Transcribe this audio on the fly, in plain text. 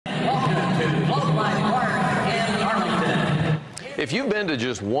If you've been to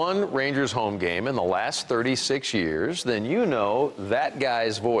just one Rangers home game in the last 36 years, then you know that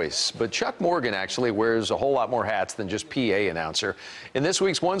guy's voice. But Chuck Morgan actually wears a whole lot more hats than just PA announcer. In this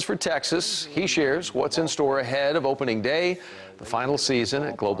week's Ones for Texas, he shares what's in store ahead of opening day, the final season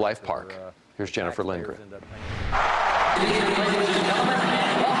at Globe Life Park. Here's Jennifer Lindgren.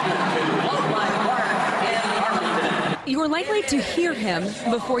 You're likely to hear him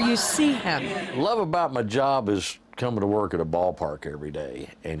before you see him. Love about my job is coming to work at a ballpark every day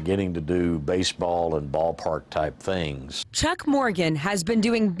and getting to do baseball and ballpark type things. Chuck Morgan has been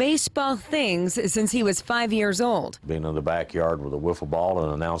doing baseball things since he was 5 years old. Being in the backyard with a wiffle ball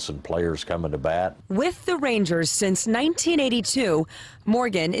and announcing players coming to bat. With the Rangers since 1982,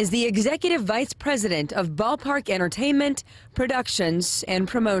 Morgan is the executive vice president of ballpark entertainment, productions, and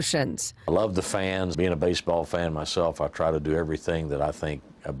promotions. I love the fans. Being a baseball fan myself, I try to do everything that I think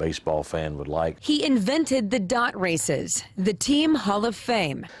a baseball fan would like. He invented the dot races, the Team Hall of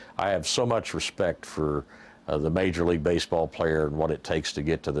Fame. I have so much respect for the Major League Baseball player and what it takes to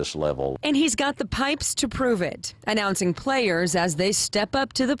get to this level. And he's got the pipes to prove it, announcing players as they step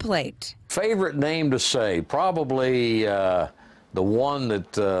up to the plate. Favorite name to say, probably the one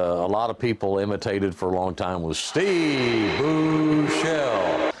that a lot of people imitated for a long time was Steve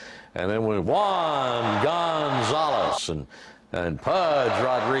Buechele. And then we Juan Gonzalez and Pudge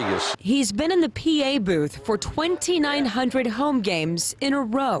Rodriguez. He's been in the PA booth for 2,900 home games in a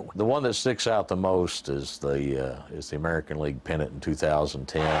row. The one that sticks out the most is the American League pennant in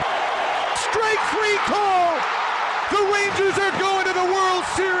 2010. Strike three call! The Rangers are going to the World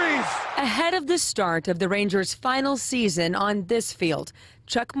Series! Ahead of the start of the Rangers' final season on this field,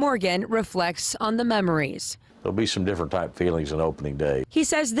 Chuck Morgan reflects on the memories. There'll be some different type feelings on opening day. He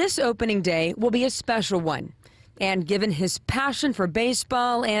says this opening day will be a special one. And given his passion for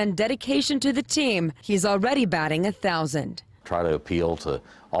baseball and dedication to the team, he's already batting 1,000. Try to appeal to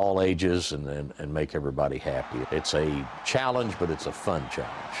all ages and make everybody happy. It's a challenge, but it's a fun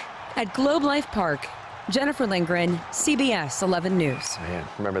challenge. At Globe Life Park, Jennifer Lindgren, CBS 11 News. Man,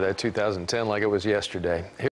 remember that 2010 like it was yesterday.